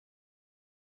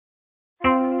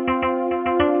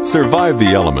Survive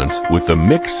the elements with the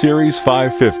MIC Series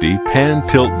 550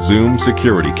 Pan-Tilt-Zoom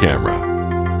Security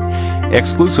Camera.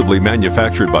 Exclusively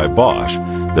manufactured by Bosch,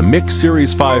 the MIC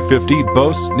Series 550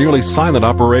 boasts nearly silent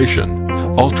operation,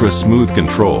 ultra-smooth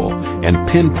control, and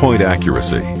pinpoint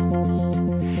accuracy.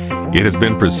 It has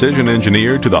been precision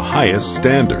engineered to the highest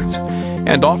standards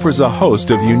and offers a host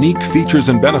of unique features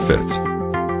and benefits.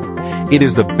 It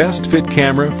is the best fit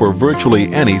camera for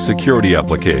virtually any security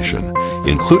application,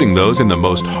 including those in the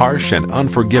most harsh and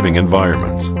unforgiving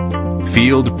environments.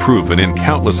 Field proven in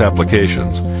countless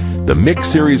applications, the MIC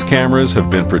Series cameras have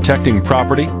been protecting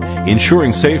property,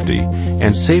 ensuring safety,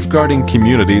 and safeguarding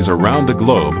communities around the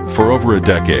globe for over a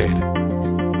decade.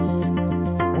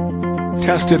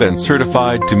 Tested and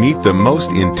certified to meet the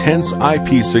most intense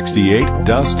IP68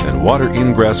 dust and water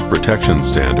ingress protection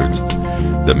standards,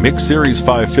 the MIC Series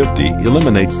 550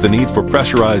 eliminates the need for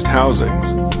pressurized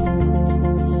housings.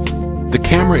 The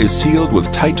camera is sealed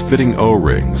with tight-fitting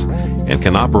O-rings and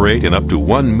can operate in up to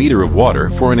 1 meter of water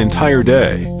for an entire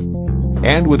day.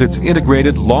 And with its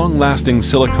integrated, long-lasting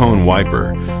silicone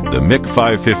wiper, the MIC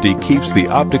 550 keeps the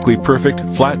optically perfect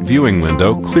flat viewing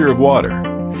window clear of water,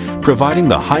 providing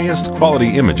the highest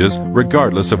quality images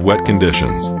regardless of wet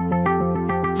conditions.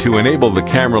 To enable the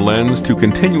camera lens to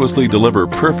continuously deliver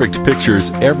perfect pictures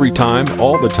every time,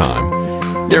 all the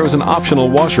time, there is an optional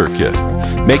washer kit,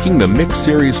 making the MIC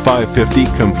Series 550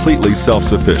 completely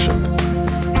self-sufficient.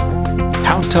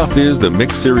 How tough is the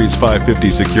MIC Series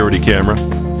 550 security camera?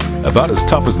 About as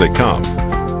tough as they come.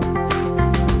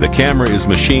 The camera is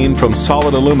machined from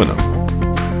solid aluminum.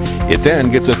 It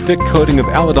then gets a thick coating of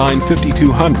Aladine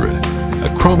 5200, a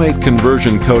chromate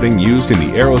conversion coating used in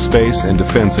the aerospace and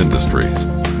defense industries.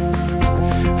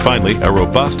 Finally, a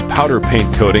robust powder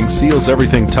paint coating seals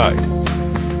everything tight.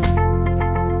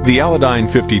 The Aladine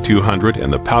 5200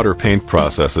 and the powder paint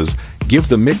processes give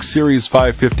the MIC Series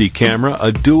 550 camera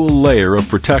a dual layer of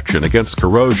protection against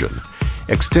corrosion,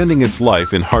 extending its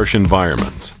life in harsh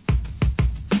environments.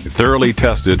 Thoroughly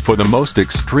tested for the most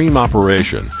extreme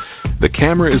operation, the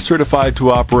camera is certified to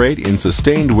operate in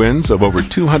sustained winds of over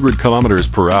 200 kilometers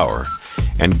per hour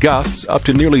and gusts up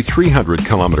to nearly 300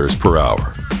 kilometers per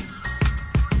hour.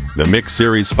 The MIC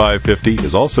Series 550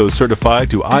 is also certified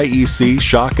to IEC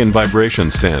shock and vibration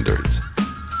standards.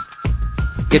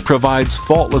 It provides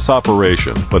faultless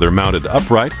operation, whether mounted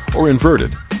upright or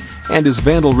inverted, and is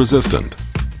vandal resistant.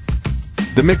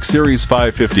 The MIC Series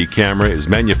 550 camera is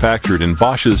manufactured in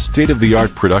Bosch's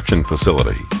state-of-the-art production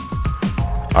facility.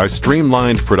 Our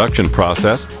streamlined production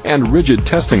process and rigid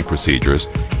testing procedures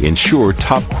ensure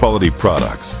top-quality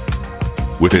products.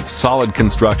 With its solid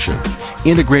construction,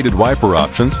 integrated wiper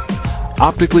options,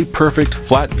 optically perfect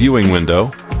flat viewing window,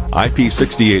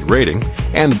 IP68 rating,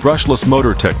 and brushless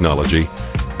motor technology,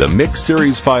 the MIC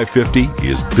Series 550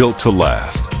 is built to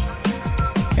last.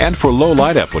 And for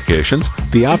low-light applications,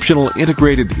 the optional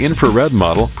integrated infrared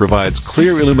model provides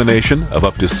clear illumination of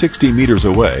up to 60 meters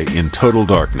away in total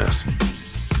darkness.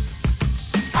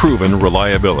 Proven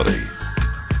reliability.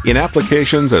 In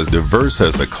applications as diverse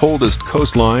as the coldest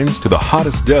coastlines to the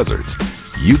hottest deserts,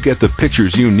 you get the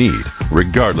pictures you need,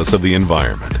 regardless of the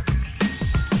environment.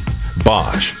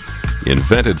 Bosch,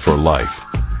 invented for life.